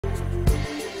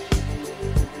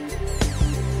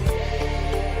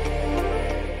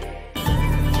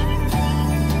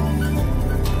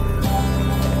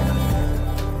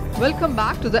Welcome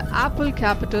back to the apple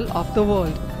capital of the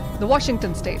world, the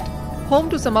Washington state, home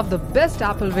to some of the best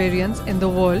apple variants in the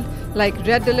world like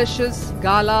Red Delicious,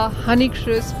 Gala,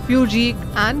 Honeycrisp, Fuji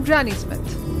and Granny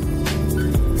Smith.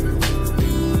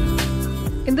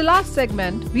 In the last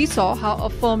segment, we saw how a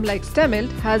firm like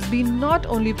Stemilt has been not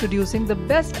only producing the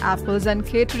best apples and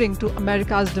catering to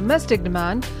America's domestic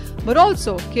demand, but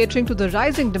also catering to the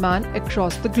rising demand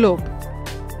across the globe.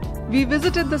 We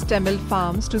visited the Stemilt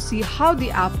farms to see how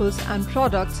the apples and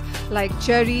products like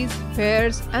cherries,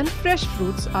 pears and fresh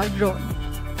fruits are grown.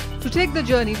 To take the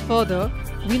journey further,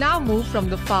 we now move from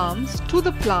the farms to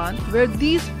the plant where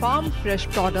these farm fresh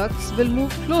products will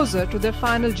move closer to their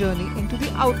final journey into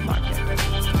the out market.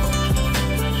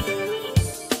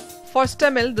 For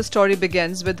Stemilt, the story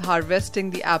begins with harvesting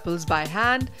the apples by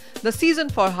hand. The season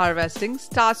for harvesting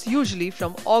starts usually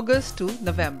from August to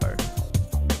November.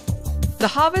 The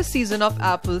harvest season of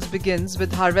apples begins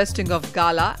with harvesting of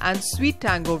Gala and Sweet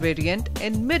Tango variant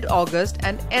in mid-August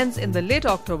and ends in the late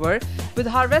October with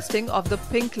harvesting of the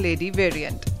Pink Lady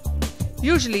variant.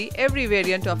 Usually, every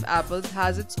variant of apples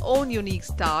has its own unique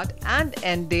start and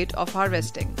end date of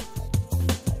harvesting.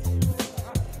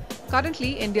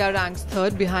 Currently, India ranks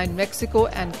third behind Mexico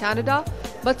and Canada,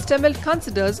 but Stemilt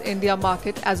considers India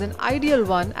market as an ideal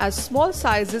one as small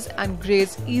sizes and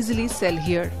grades easily sell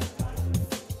here.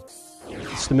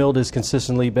 Stemilt has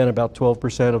consistently been about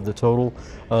 12% of the total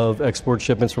of export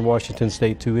shipments from Washington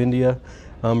State to India.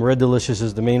 Red Delicious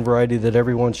is the main variety that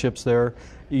everyone ships there.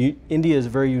 India is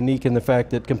very unique in the fact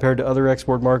that compared to other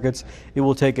export markets, it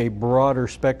will take a broader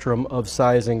spectrum of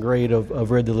size and grade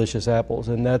of Red Delicious apples,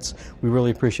 and we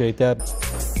really appreciate that.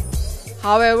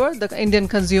 However, the Indian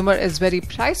consumer is very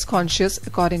price conscious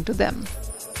according to them.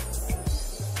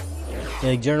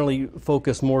 They generally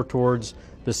focus more towards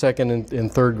the second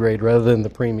and third grade rather than the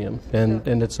premium, and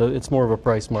it's more of a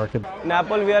price market. In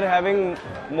apple we are having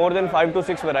more than 5 to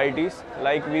 6 varieties.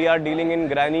 Like we are dealing in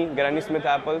Granny Smith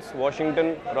apples,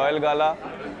 Washington, Royal Gala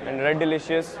and Red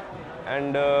Delicious,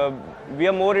 and we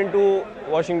are more into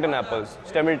Washington apples,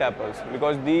 Stemilt apples,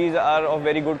 because these are of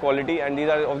very good quality and these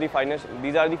are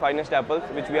the finest apples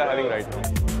which we are having right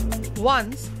now.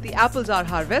 Once the apples are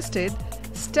harvested,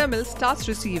 Stemilt starts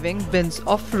receiving bins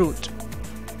of fruit.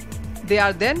 They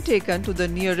are then taken to the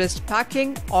nearest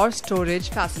packing or storage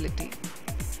facility.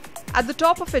 At the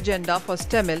top of agenda for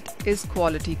Stemilt is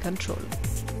quality control.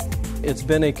 It's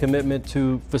been a commitment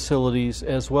to facilities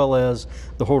as well as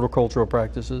the horticultural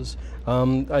practices.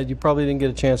 You probably didn't get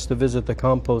a chance to visit the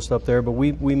compost up there, but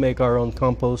we make our own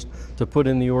compost to put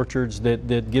in the orchards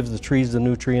that gives the trees the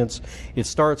nutrients. It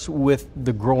starts with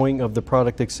the growing of the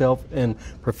product itself and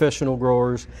professional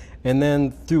growers, and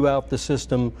then throughout the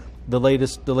system, the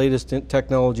latest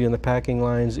technology in the packing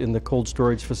lines, in the cold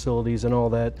storage facilities and all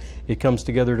that, it comes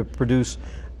together to produce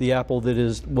the apple that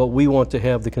is what we want to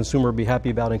have the consumer be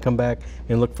happy about and come back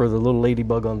and look for the little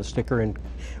ladybug on the sticker. And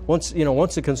once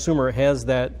the consumer has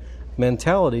that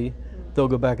mentality, they'll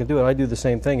go back and do it. I do the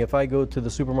same thing. If I go to the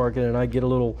supermarket and I get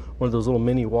one of those little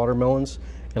mini watermelons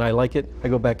and I like it, I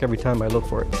go back every time I look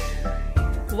for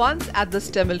it. Once at the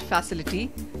Stemilt facility,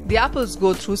 the apples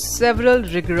go through several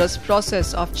rigorous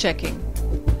process of checking.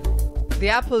 The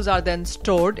apples are then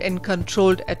stored in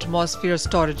controlled atmosphere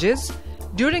storages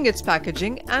during its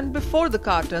packaging and before the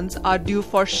cartons are due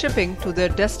for shipping to their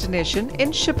destination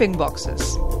in shipping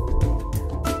boxes.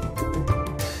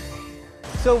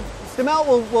 So Stemilt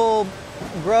will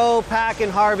grow, pack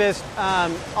and harvest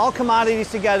all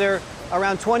commodities together,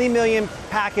 around 20 million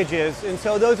packages, and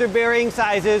so those are varying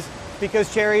sizes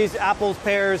because cherries, apples,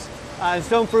 pears, and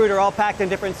stone fruit are all packed in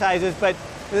different sizes, but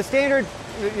the standard,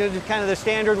 kind of the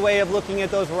standard way of looking at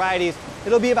those varieties,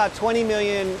 it'll be about 20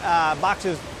 million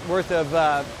boxes worth of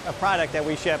product that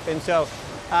we ship. And so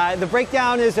the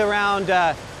breakdown is around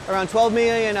 12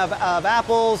 million of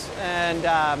apples and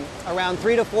around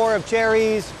 3 to 4 of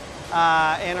cherries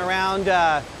and around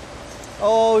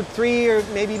 3 or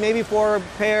maybe 4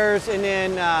 pears, and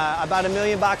then about 1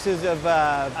 million boxes of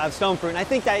stone fruit. And I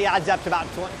think that adds up to about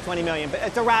 20 million, but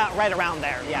it's right around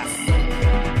there, yeah.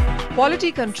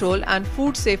 Quality control and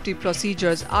food safety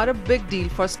procedures are a big deal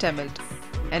for Stemilt,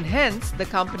 and hence the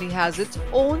company has its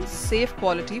own safe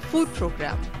quality food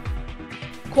program.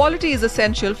 Quality is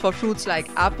essential for fruits like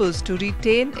apples to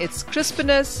retain its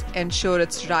crispness, ensure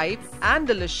it's ripe and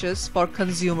delicious for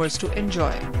consumers to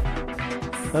enjoy.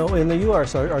 Well, in the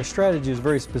U.S., our strategy is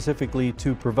very specifically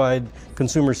to provide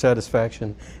consumer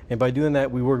satisfaction. And by doing that,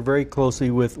 we work very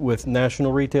closely with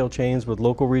national retail chains, with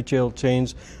local retail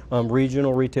chains,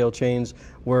 regional retail chains,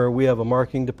 where we have a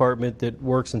marketing department that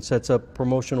works and sets up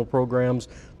promotional programs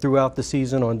throughout the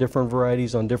season on different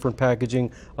varieties, on different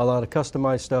packaging, a lot of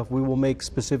customized stuff. We will make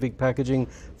specific packaging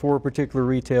for a particular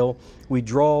retail. We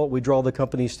draw the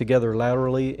companies together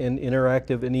laterally and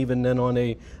interactive, and even then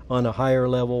on a higher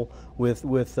level we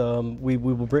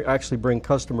will actually bring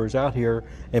customers out here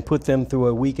and put them through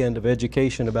a weekend of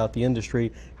education about the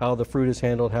industry, how the fruit is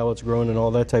handled, how it's grown, and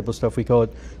all that type of stuff. We call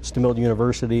it Stemilt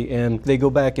University, and they go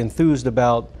back enthused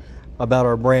about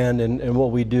our brand and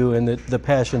what we do and the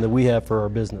passion that we have for our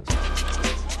business.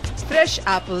 Fresh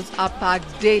apples are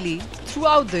packed daily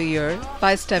throughout the year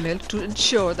by Stemilt to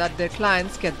ensure that their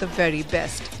clients get the very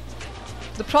best.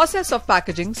 The process of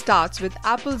packaging starts with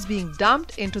apples being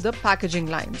dumped into the packaging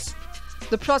lines.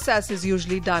 The process is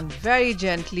usually done very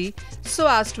gently so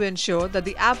as to ensure that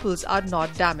the apples are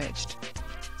not damaged.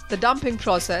 The dumping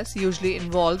process usually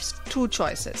involves two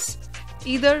choices,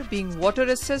 either being water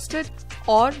assisted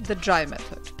or the dry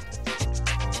method.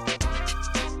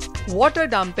 Water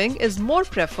dumping is more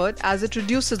preferred as it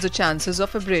reduces the chances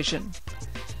of abrasion.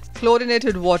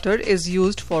 Chlorinated water is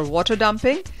used for water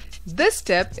dumping. This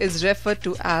step is referred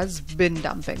to as bin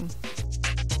dumping.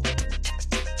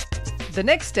 The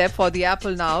next step for the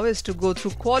apple now is to go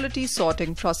through quality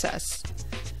sorting process.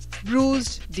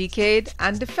 Bruised, decayed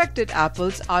and defected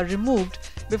apples are removed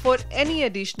before any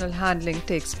additional handling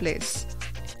takes place.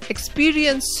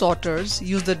 Experienced sorters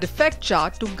use the defect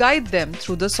chart to guide them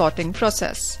through the sorting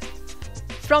process.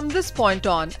 From this point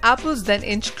on, apples then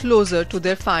inch closer to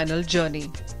their final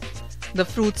journey. The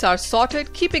fruits are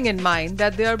sorted keeping in mind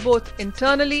that they are both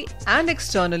internally and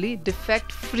externally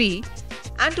defect-free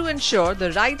and to ensure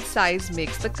the right size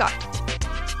makes the cut.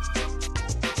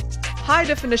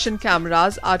 High-definition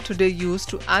cameras are today used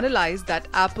to analyze that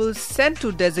apples sent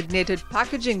to designated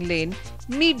packaging lane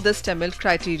meet the Stemilt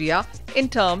criteria in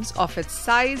terms of its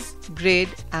size, grade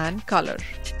and color.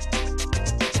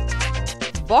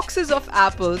 Boxes of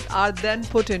apples are then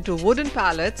put into wooden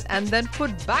pallets and then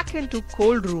put back into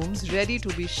cold rooms ready to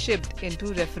be shipped into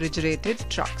refrigerated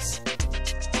trucks.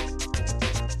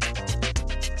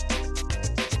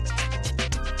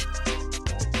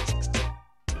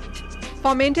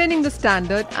 For maintaining the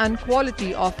standard and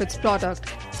quality of its product,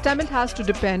 Stemilt has to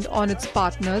depend on its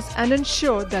partners and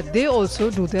ensure that they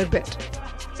also do their bit.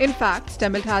 In fact,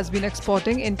 Stemilt has been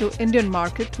exporting into Indian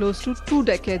market close to 2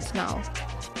 decades now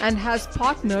and has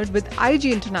partnered with IG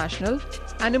International,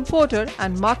 an importer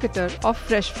and marketer of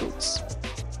fresh fruits.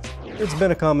 It's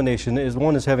been a combination.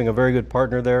 One is having a very good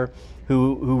partner there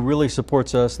who really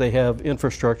supports us. They have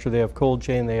infrastructure, they have cold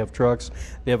chain, they have trucks,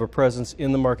 they have a presence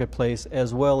in the marketplace,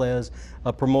 as well as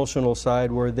a promotional side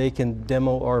where they can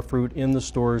demo our fruit in the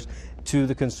stores to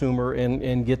the consumer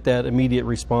and get that immediate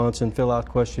response and fill out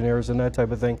questionnaires and that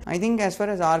type of thing. I think as far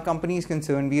as our company is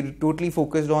concerned, we're totally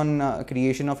focused on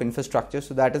creation of infrastructure.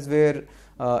 So that is where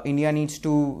India needs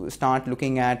to start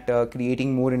looking at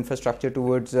creating more infrastructure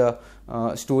towards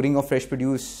storing of fresh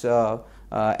produce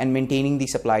and maintaining the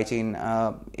supply chain.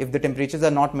 If the temperatures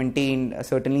are not maintained,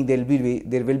 certainly there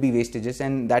will be wastages,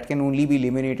 and that can only be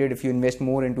eliminated if you invest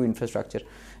more into infrastructure.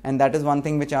 And that is one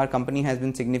thing which our company has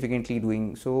been significantly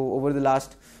doing. So over the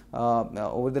last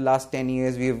 10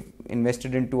 years, we have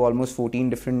invested into almost 14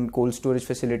 different cold storage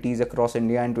facilities across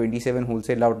India and 27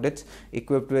 wholesale outlets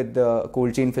equipped with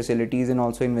cold chain facilities, and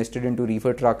also invested into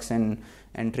reefer trucks and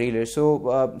trailers.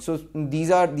 So these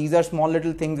are small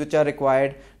little things which are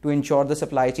required to ensure the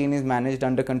supply chain is managed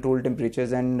under controlled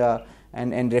temperatures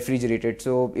and refrigerated.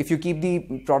 So if you keep the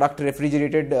product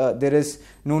refrigerated, there is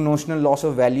no notional loss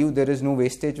of value, there is no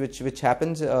wastage which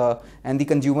happens, and the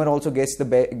consumer also gets the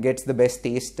best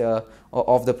taste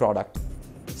of the product.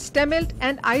 Stemilt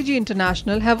and IG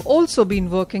International have also been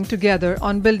working together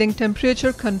on building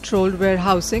temperature-controlled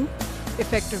warehousing,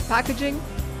 effective packaging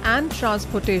and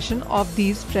transportation of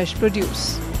these fresh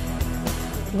produce.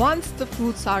 Once the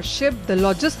fruits are shipped, the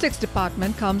logistics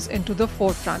department comes into the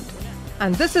forefront.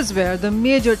 And this is where the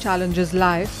major challenges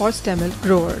lie for Stemilt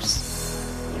growers.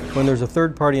 When there's a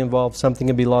third party involved, something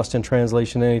can be lost in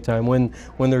translation anytime. When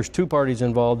there's two parties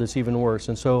involved, it's even worse.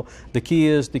 And so the key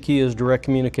is direct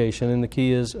communication, and the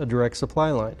key is a direct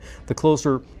supply line. The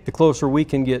closer we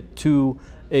can get to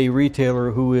a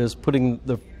retailer who is putting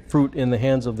the fruit in the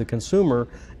hands of the consumer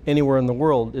anywhere in the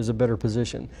world is a better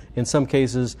position. In some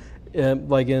cases,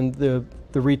 like in the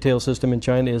retail system in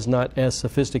China is not as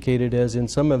sophisticated as in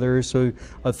some others, so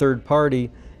a third party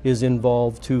is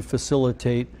involved to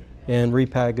facilitate and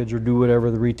repackage or do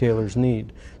whatever the retailers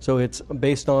need. So it's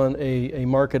based on a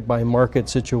market-by-market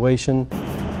situation.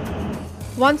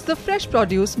 Once the fresh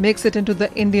produce makes it into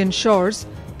the Indian shores,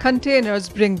 containers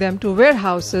bring them to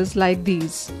warehouses like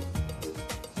these.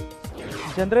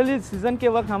 Generally season के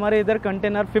वक्त हमारे इधर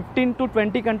container 15 to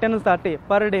 20 containers आते हैं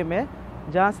per day में,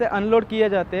 जहाँ से unload किए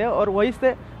जाते हैं और वहीं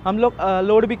से हम लोग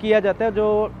लोड भी किया जाता है,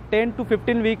 जो 10 to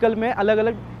 15 व्हीकल में अलग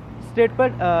अलग स्टेट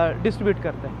पर डिस्ट्रीब्यूट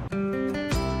करते हैं.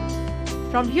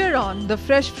 From here on, the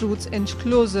fresh fruits inch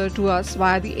closer to us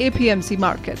via the APMC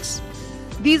markets.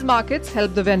 These markets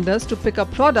help the vendors to pick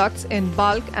up products in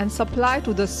bulk and supply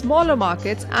to the smaller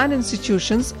markets and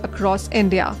institutions across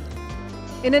India.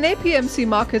 In an APMC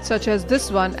market such as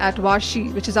this one at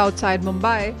Vashi, which is outside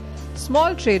Mumbai,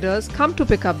 small traders come to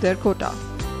pick up their quota.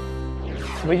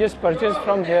 We just purchase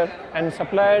from here and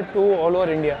supply it to all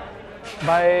over India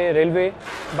by railway,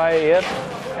 by air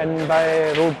and by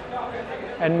road.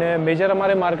 And major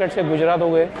हमारे market से गुजरात हो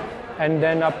गए, and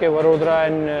then आपके Vadodara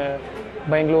and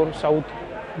Bangalore South,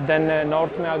 then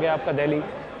north में आ गया आपका दिल्ली.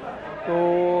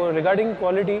 तो regarding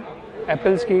quality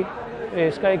apples की,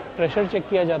 इसका एक pressure check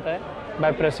किया जाता है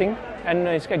by pressing, and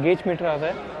इसका gauge meter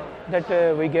आता है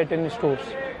that we get in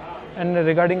stores. And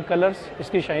regarding colors,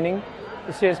 इसकी shining,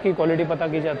 इससे इसकी quality पता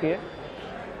की जाती है.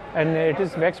 And it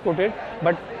is wax coated,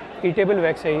 but eatable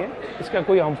wax है ये, इसका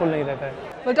कोई harmful नहीं रहता है.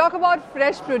 We'll talk about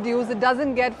fresh produce. It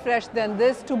doesn't get fresh than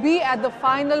this. To be at the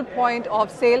final point of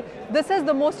sale, this is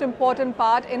the most important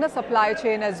part in a supply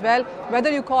chain as well. Whether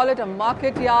you call it a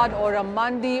market yard or a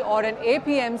mandi or an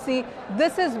APMC,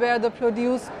 this is where the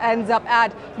produce ends up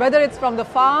at. Whether it's from the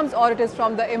farms or it is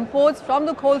from the imports, from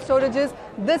the cold storages,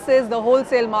 this is the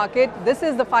wholesale market. This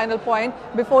is the final point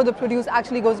before the produce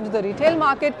actually goes into the retail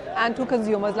market and to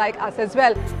consumers like us as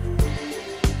well.